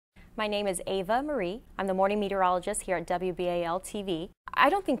My name is Ava Marie. I'm the morning meteorologist here at WBAL TV.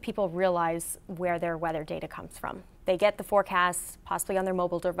 I don't think people realize where their weather data comes from. They get the forecasts, possibly on their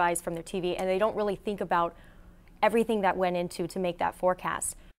mobile device from their TV, and they don't really think about everything that went into to make that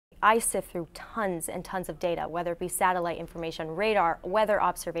forecast. I sift through tons and tons of data, whether it be satellite information, radar, weather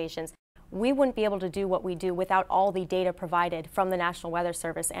observations. We wouldn't be able to do what we do without all the data provided from the National Weather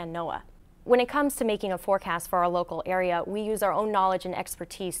Service and NOAA. When it comes to making a forecast for our local area, we use our own knowledge and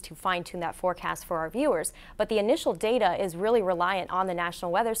expertise to fine-tune that forecast for our viewers. But the initial data is really reliant on the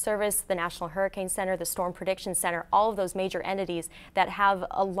National Weather Service, the National Hurricane Center, the Storm Prediction Center, all of those major entities that have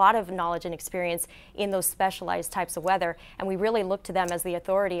a lot of knowledge and experience in those specialized types of weather. And we really look to them as the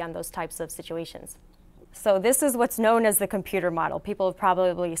authority on those types of situations. So this is what's known as the computer model. People have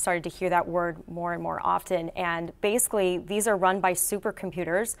probably started to hear that word more and more often. And basically, these are run by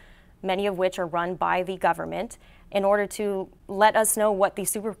supercomputers, many of which are run by the government, in order to let us know what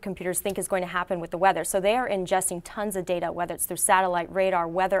these supercomputers think is going to happen with the weather. So they are ingesting tons of data, whether it's through satellite, radar,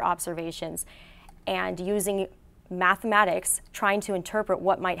 weather observations, and using mathematics, trying to interpret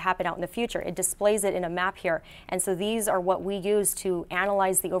what might happen out in the future. It displays it in a map here. And so these are what we use to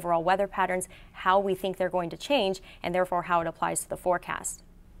analyze the overall weather patterns, how we think they're going to change, and therefore how it applies to the forecast.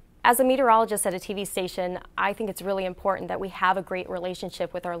 As a meteorologist at a TV station, I think it's really important that we have a great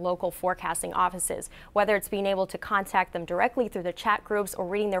relationship with our local forecasting offices. Whether it's being able to contact them directly through their chat groups or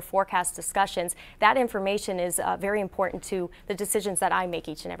reading their forecast discussions, that information is very important to the decisions that I make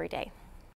each and every day.